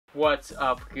What's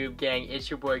up, Goob Gang? It's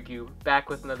your boy Goob, back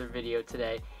with another video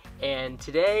today. And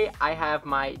today I have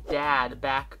my dad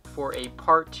back for a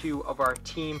part 2 of our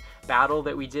team battle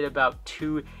that we did about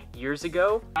 2 years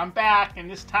ago. I'm back, and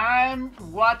this time,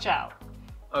 watch out.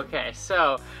 Okay,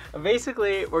 so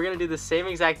basically we're gonna do the same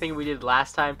exact thing we did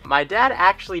last time. My dad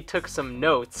actually took some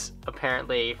notes,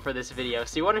 apparently, for this video.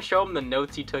 So you want to show him the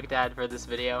notes he took, Dad, for this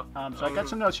video? So I got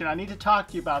some notes here. I need to talk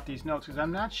to you about these notes because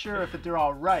I'm not sure if they're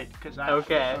all right.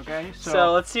 Okay.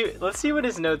 So let's see what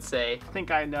his notes say. I think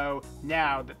I know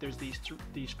now that there's these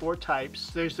 4 types.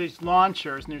 There's these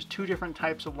launchers, and there's 2 different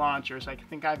types of launchers. I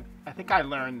think I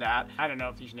learned that. I don't know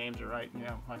if these names are right. You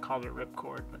know, I called it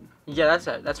ripcord, but yeah,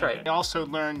 that's right. I also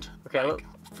learned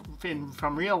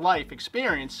from real life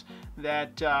experience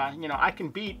that you know, I can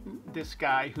beat this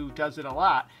guy who does it a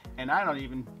lot, and I don't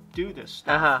even do this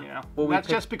stuff. You know, well, that's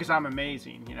just because I'm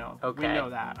amazing. You know, we know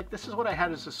that. This is what I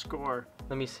had as a score.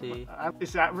 Let me see.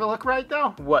 Does that look right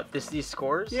though? What, these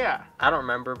scores? Yeah. I don't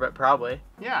remember, but probably.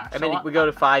 Yeah. I mean, we go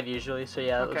to 5 usually, so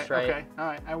yeah, that looks right. Okay. All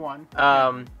right. I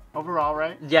won. Overall,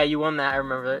 right? Yeah, you won that. I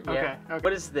remember that. Yeah. Okay.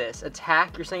 What is this?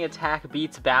 Attack? You're saying attack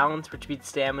beats balance, which beats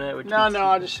stamina, which no,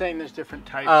 I'm just saying there's different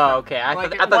types. Oh, okay.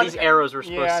 I thought these arrows were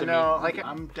supposed to be. Yeah, no. Like,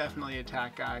 I'm definitely an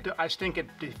attack guy. I stink at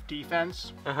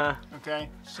defense. Okay.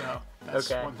 So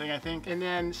that's one thing I think. And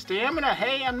then stamina.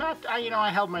 Hey, I'm not. You know, I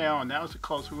held my own. That was a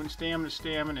close. We went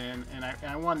stamina, and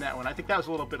I won that one. I think that was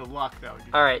a little bit of luck, though.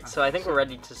 All right. So I think we're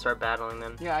ready to start battling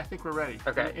then. Yeah, I think we're ready.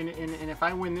 Okay. And if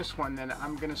I win this one, then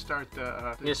I'm gonna start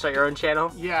the. You start your own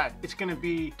channel? Yeah, it's gonna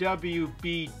be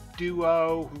WB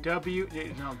Duo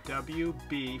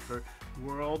WB for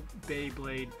World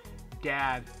Beyblade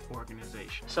Dad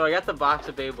Organization. So I got the box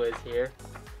of Beyblades here.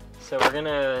 So we're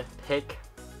gonna pick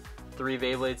 3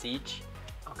 Beyblades each.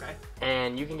 Okay.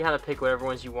 And you can kind of pick whatever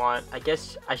ones you want. I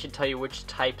guess I should tell you which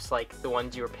types, like the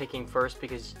ones you were picking first,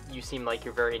 because you seem like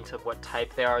you're very into what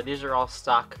type they are. These are all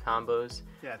stock combos.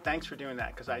 Yeah, thanks for doing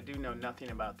that, because I do know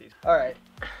nothing about these. Alright,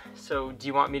 so do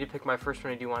you want me to pick my first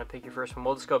one, or do you want to pick your first one?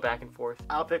 We'll just go back and forth.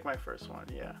 I'll pick my first one,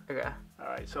 yeah. Okay.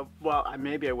 Alright, so, well,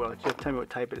 maybe I will. Just tell me what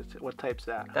type it is. What type's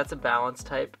that? That's a balance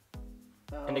type,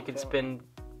 and it can spin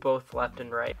both left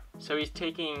and right. So he's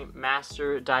taking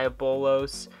Master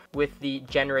Diabolos with the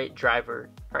Generate Driver.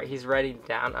 Alright, he's writing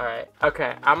down. Alright.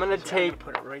 Okay, I'm gonna take...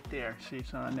 put it right there. See,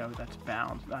 so I know that's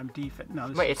balance. I'm defense.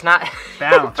 No, wait, it's not...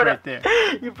 balance right there.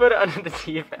 You put it under the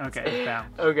defense. Okay, it's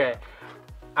balance. Okay.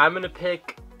 I'm gonna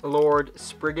pick Lord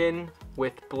Spriggan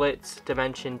with Blitz,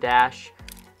 Dimension, Dash.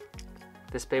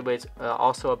 This Beyblade's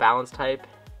also a balance type,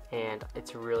 and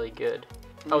it's really good.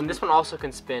 Oh, and this one also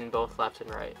can spin both left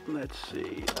and right. Let's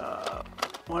see.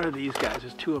 What are these guys?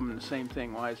 There's 2 of them in the same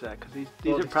thing. Why is that? Because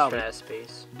these are probably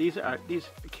space. These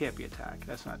can't be attack.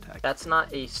 That's not attack. That's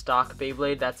not a stock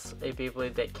Beyblade. That's a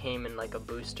Beyblade that came in like a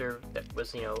booster that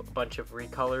was, you know, a bunch of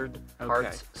recolored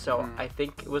parts. So I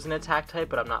think it was an attack type,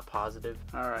 but I'm not positive.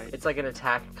 All right. It's like an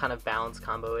attack kind of balance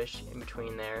combo-ish in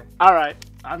between there. All right.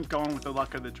 I'm going with the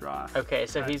luck of the draw. Okay,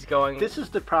 so he's going... This is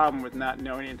the problem with not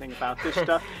knowing anything about this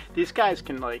stuff. These guys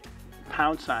can, like,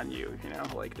 pounce on you, you know,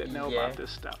 like, they know about this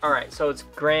stuff. Alright, so it's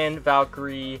Grand,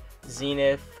 Valkyrie,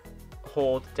 Zenith,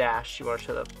 Hold, Dash. You want to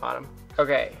show the bottom?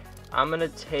 Okay, I'm going to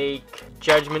take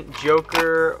Judgment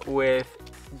Joker with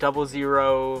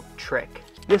 00 Trick.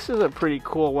 This is a pretty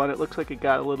cool one. It looks like it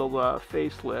got a little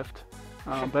facelift.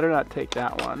 Better not take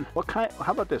that one. What kind?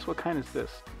 How about this? What kind is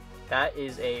this? That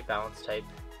is a balance type.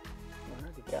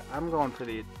 I'm going for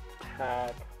the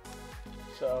attack.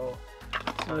 So,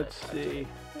 let's see.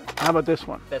 How about this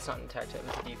one? That's not an attack type,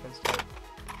 it's a defense type.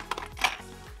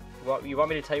 You want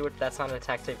me to tell you what? That's not an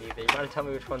attack type either. You want to tell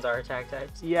me which ones are attack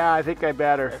types? Yeah, I think I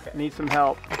better. Okay. Need some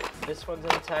help. This one's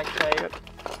an attack type.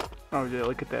 Oh yeah,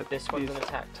 look at that. This one's an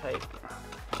attack type.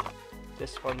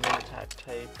 This one's an attack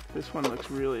type. This one looks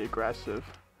really aggressive.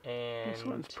 And this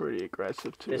one's pretty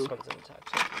aggressive too. This one's an attack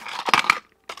type.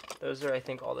 Those are, I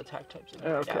think, all the attack types in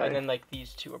there. Okay. Yeah, and then, like,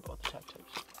 these 2 are both attack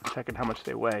types. I'm checking how much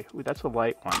they weigh. Ooh, that's a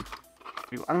light one.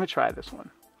 I'm gonna try this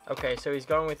one. Okay, so he's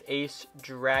going with Ace,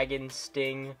 Dragon,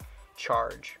 Sting,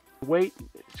 Charge. Weight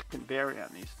can vary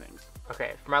on these things.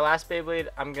 Okay, for my last Beyblade,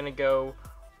 I'm gonna go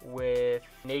with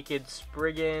Naked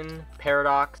Spriggan,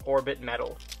 Paradox, Orbit,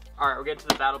 Metal. Alright, we're getting to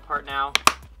the battle part now.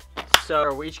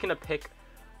 So we're each gonna pick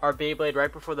our Beyblade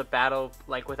right before the battle,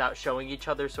 like without showing each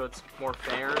other, so it's more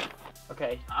fair.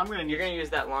 Okay, you're gonna use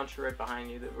that launcher right behind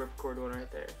you, the ripcord one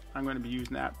right there. I'm gonna be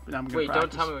using that, but I'm gonna Wait, practice.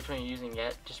 Don't tell me which one you're using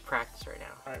yet. Just practice right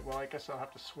now. Alright, well, I guess I'll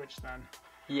have to switch then.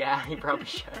 Yeah, you probably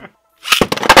should.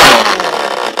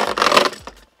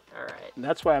 Alright.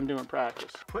 That's why I'm doing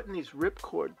practice. Putting these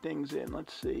ripcord things in,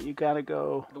 let's see, you gotta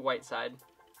go... The white side.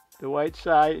 the white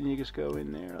side, and you just go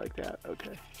in there like that.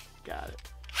 Okay, got it.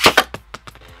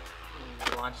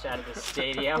 Launched out of the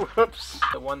stadium. Whoops.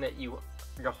 The one that you're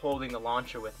holding the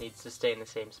launcher with needs to stay in the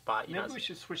same spot. Maybe we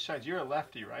should switch sides. You're a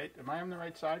lefty, right? Am I on the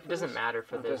right side? It doesn't matter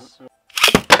for this.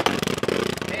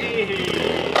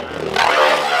 Hey!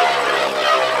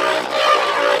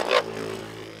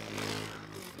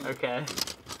 Okay.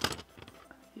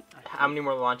 How many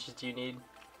more launches do you need?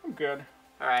 I'm good.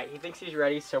 Alright, he thinks he's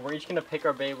ready, so we're each gonna pick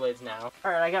our Beyblades now.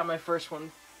 Alright, I got my first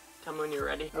one. Tell me when you're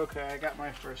ready. Okay, I got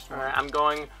my first one. Alright, I'm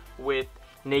going with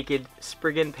Naked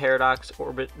Spriggan Paradox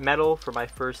Orbit Metal for my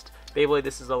first Beyblade.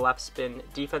 This is a left spin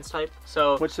defense type.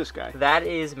 So what's this guy? That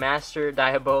is Master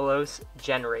Diabolos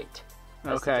Generate.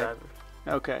 That's okay.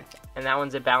 Okay. And that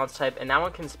one's a balance type, and that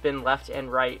one can spin left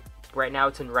and right. Right now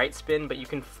it's in right spin, but you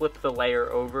can flip the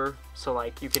layer over. So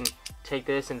like you can take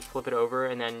this and flip it over,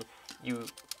 and then you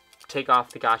take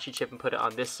off the gashi chip and put it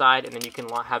on this side, and then you can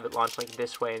have it launch like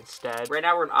this way instead. Right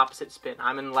now we're in opposite spin.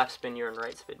 I'm in left spin, you're in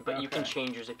right spin, but you can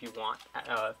change yours if you want.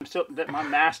 I'm still my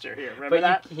master here. Remember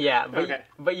that?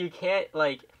 But you can't,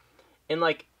 like, in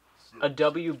like a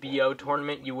WBO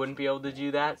tournament, you wouldn't be able to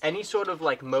do that. Any sort of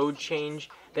like mode change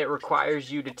that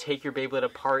requires you to take your Beyblade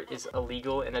apart is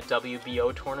illegal in a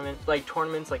WBO tournament. Like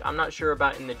tournaments, like I'm not sure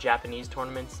about in the Japanese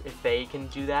tournaments if they can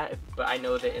do that, but I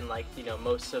know that in like, you know,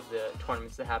 most of the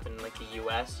tournaments that happen in like the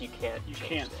US, you can't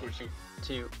switch. 3,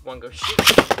 2, 1, go shoot.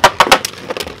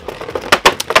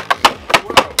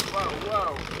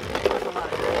 Whoa.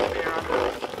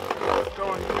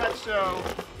 Going nutso.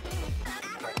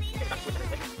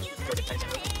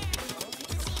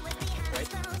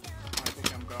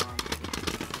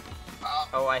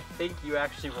 Oh, I think you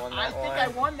actually won that one. I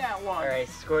think I won that one. Alright,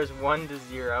 scores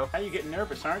 1-0. Now you getting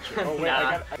nervous, aren't you? Oh, wait, nah. I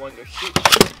got one, go shoot.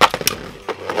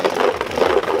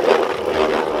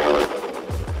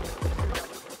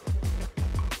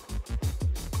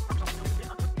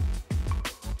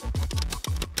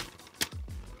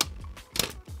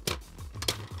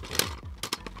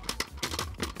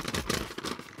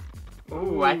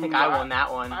 Ooh, I think I won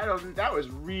that one. That was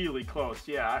really close.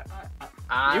 Yeah,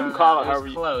 you can call it however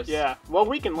you... close. Yeah. Well,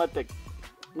 we can let the...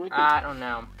 I don't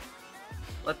know.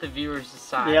 Let the viewers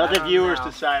decide. Yeah, let the viewers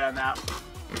decide on that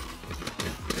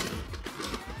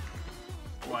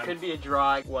one. It could be a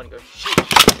draw. One, go shoot.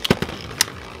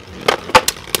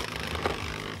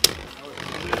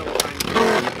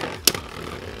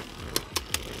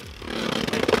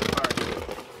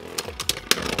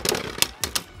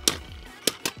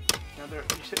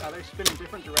 Are they spinning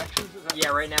different directions? Yeah,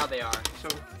 right now they are. So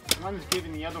one's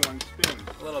giving the other one spin.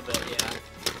 A little bit, yeah.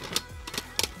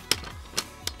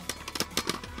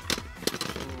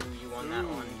 Ooh, you won that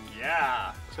one.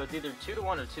 Yeah. So it's either 2-1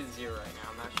 or 2-0 right now.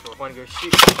 I'm not sure. One, go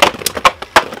shoot.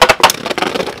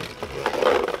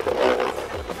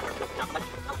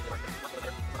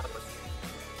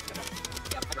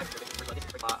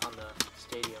 On the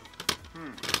stadium.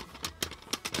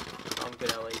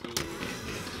 Good LEDs.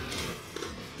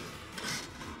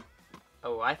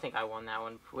 Oh, I think I won that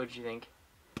one. What did you think?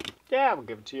 Yeah, we'll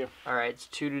give it to you. Alright, it's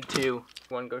 2-2.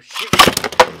 One, go shoot.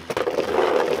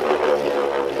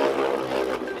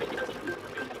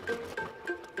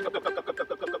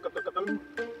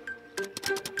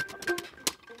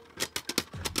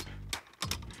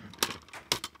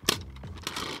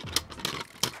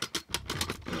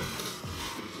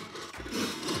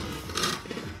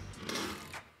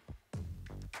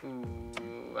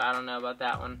 I don't know about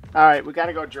that one. Alright, we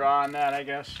gotta go draw on that, I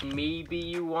guess. Maybe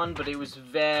you won, but it was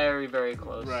very, very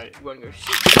close. Right. You want to go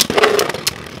shoot?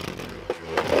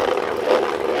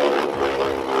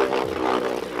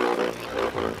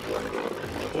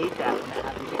 I hate that when that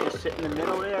happens. You just sit in the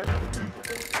middle there.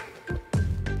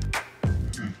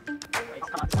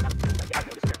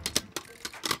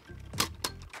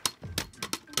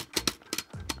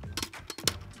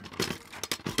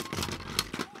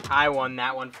 I won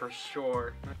that one for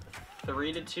sure.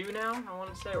 3-2 now, I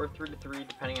want to say, or 3-3,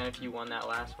 depending on if you won that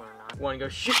last one or not. One, go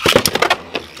shoot.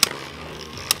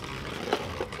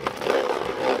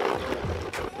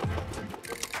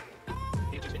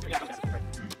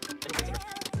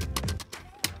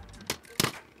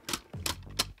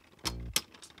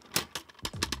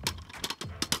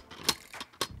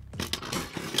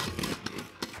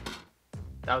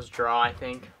 That was a draw, I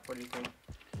think. What do you think?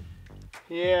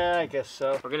 Yeah, I guess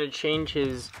so. We're gonna change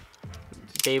his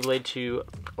Beyblade to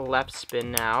left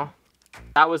spin now.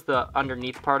 That was the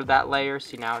underneath part of that layer.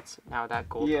 See, now that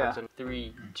gold comes in.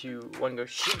 3, 2, 1, go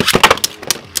shoot.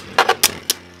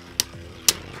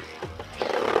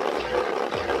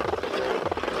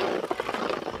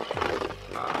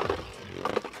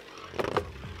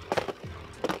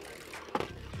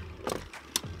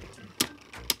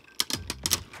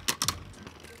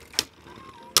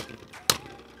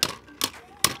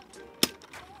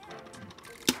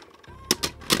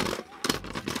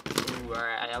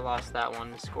 lost that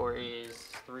one. The score is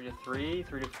 3-3,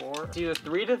 3-4. It's either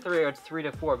 3-3 or it's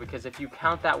 3-4 because if you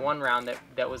count that one round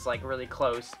that was like really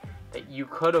close, that you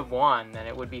could have won, then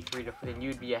it would be 3-4. Then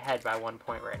you'd be ahead by 1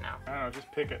 point right now. I don't know, just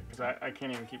pick it because I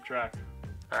can't even keep track.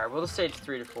 All right, we'll just say it's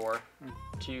 3-4.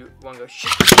 2, 1, go.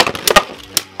 Shoot.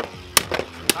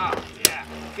 Oh yeah!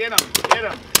 Get him! Get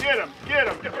him! Get him! Get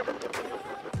him!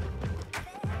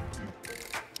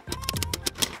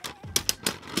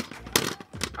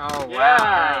 Oh, yeah. Wow. All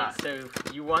right, so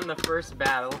you won the first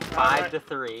battle,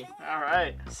 5-3. All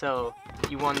right. So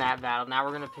you won that battle. Now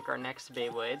we're going to pick our next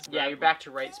Beyblades. Yeah, you're back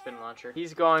to right spin launcher.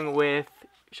 He's going with,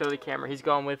 show the camera, he's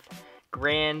going with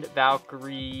Grand,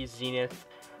 Valkyrie, Zenith,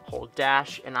 Hold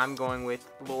Dash, and I'm going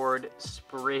with Lord,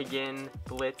 Spriggan,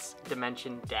 Blitz,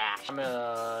 Dimension, Dash. I'm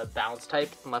a balance type,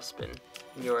 left spin.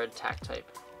 You're attack type.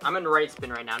 I'm in right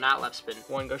spin right now, not left spin.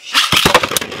 1, go shoot.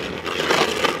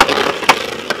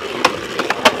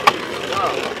 Oh,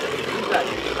 who's that?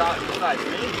 Besides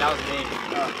me? That was me.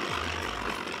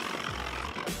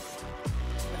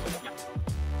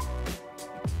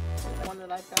 One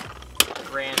that I got?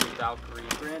 Grand Valkyrie.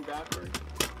 Grand Valkyrie.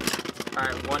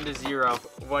 Alright,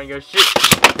 1-0. 1, go shoot.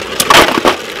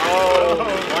 Oh,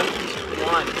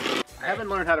 1-2-1. I haven't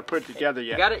learned how to put it together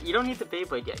yet. You don't need the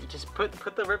Beyblade yet. You just put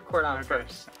the ripcord on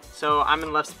first. So I'm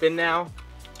in left spin now.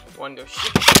 1, go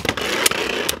shoot.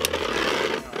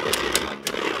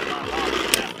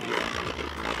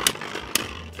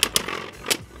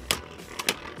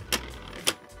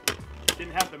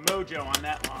 Didn't have the mojo on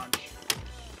that launch.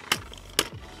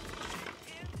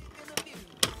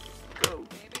 Go,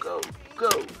 go,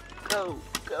 go, go,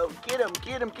 go. Get him,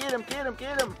 get him, get him, get him,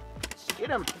 get him. Get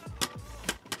him.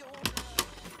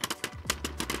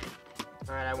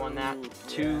 Alright, I won that.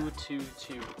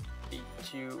 2-2-2.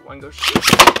 2, 1, go shoot.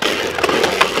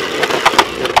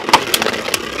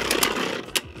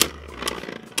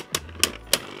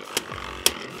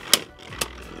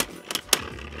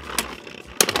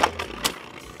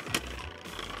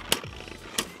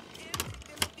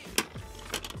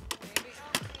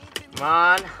 Come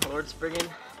on, Lord Spriggan.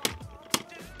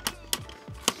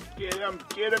 Get him,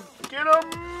 get him, get him!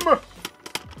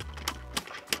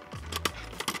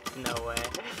 No way.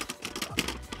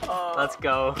 Let's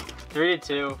go.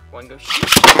 3-2. 1, go shoot.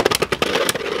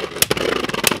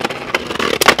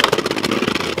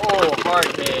 Oh, hard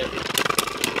hit.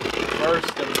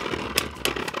 Burst him.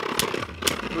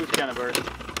 Who's gonna burst?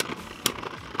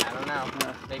 I don't know.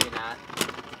 Maybe not.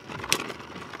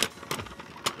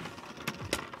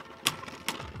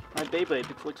 My Beyblade,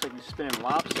 it looks like he's spinning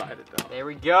lopsided though. There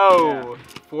we go.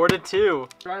 Yeah. 4-2.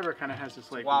 Driver kind of has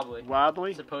this like wobbly.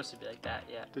 Wobbly? It's supposed to be like that,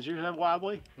 yeah. Does yours have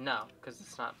wobbly? No, because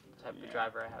it's not the type of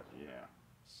driver I have. Yeah.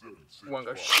 1,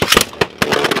 go shoot.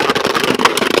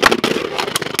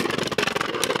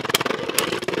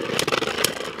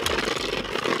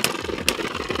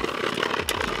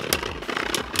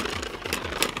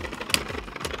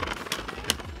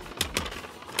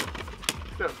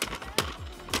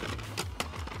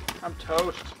 I'm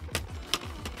toast.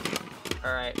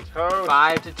 Alright, toast.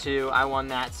 5-2. I won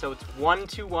that. So it's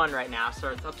 1-1 right now. So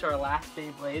it's up to our last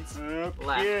Beyblades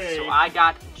left. So I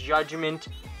got Judgment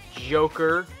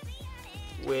Joker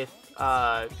with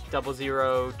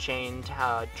 00 chain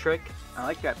trick. I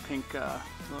like that pink,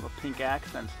 little pink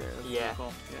accents there. That's yeah.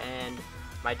 Cool. Yeah. And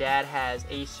my dad has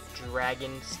Ace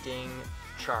Dragon Sting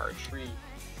Charge. 3,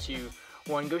 2,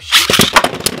 1, go shoot.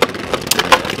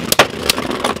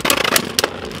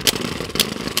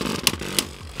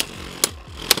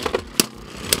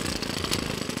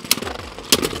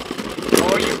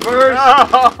 First,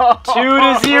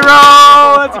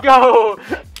 2-0. Let's go.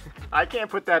 I can't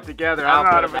put that together.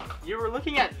 You were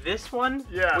looking at this one,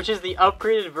 yeah, which is the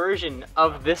upgraded version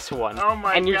of this one. Oh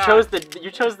my and you God. chose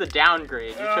the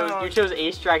downgrade. You chose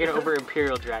Ace Dragon over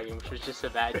Imperial Dragon, which was just a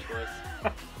bad choice.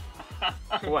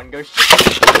 1, go shoot.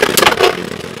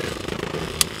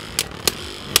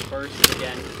 First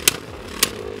again.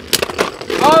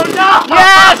 Oh no!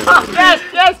 Yes! Yes!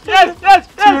 Yes! Yes! Yes!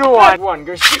 2-1. 1,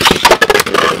 go shoot.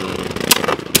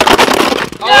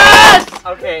 Yes!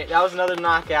 Okay, that was another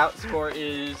knockout. Score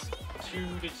is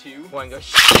 2-2. 1, go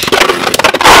shoot.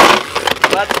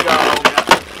 Let's go.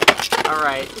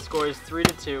 Alright, score is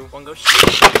 3-2. 1, go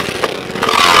shoot.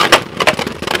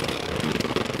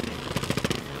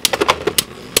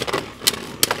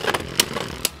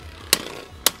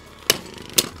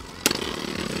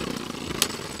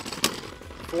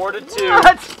 What?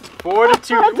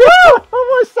 4-2. Woo!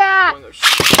 Almost that. 1, go shoot.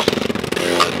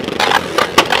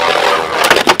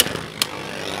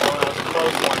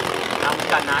 I almost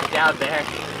got knocked out there.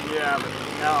 Yeah, but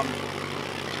now I'm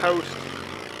toast.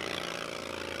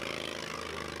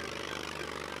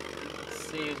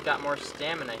 see who's got more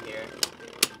stamina here.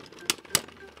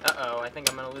 Uh-oh, I think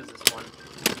I'm gonna lose this one.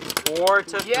 4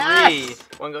 to 3.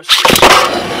 One goes.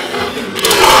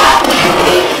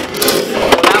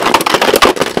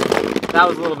 That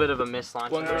was a little bit of a miss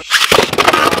launch. One goes.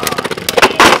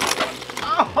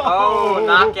 Oh,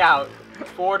 knockout.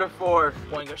 4 to 4.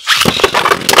 One goes.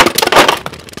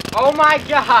 Oh my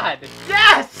God!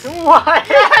 Yes! What?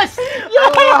 Yes! I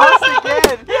lost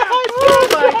again! Yes! Oh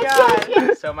my God!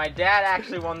 Yes! So my dad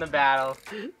actually won the battle.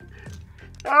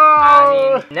 Oh!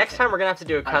 I mean, next time we're gonna have to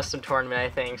do a custom tournament, I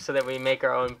think, so that we make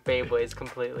our own Beyblades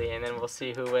completely, and then we'll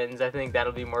see who wins. I think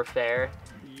that'll be more fair.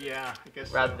 Yeah, I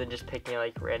guess rather than just picking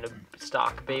like random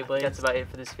stock Beyblades. That's about it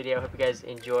for this video. I hope you guys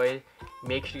enjoyed.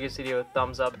 Make sure you give this video a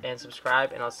thumbs up and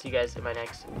subscribe, and I'll see you guys in my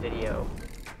next video.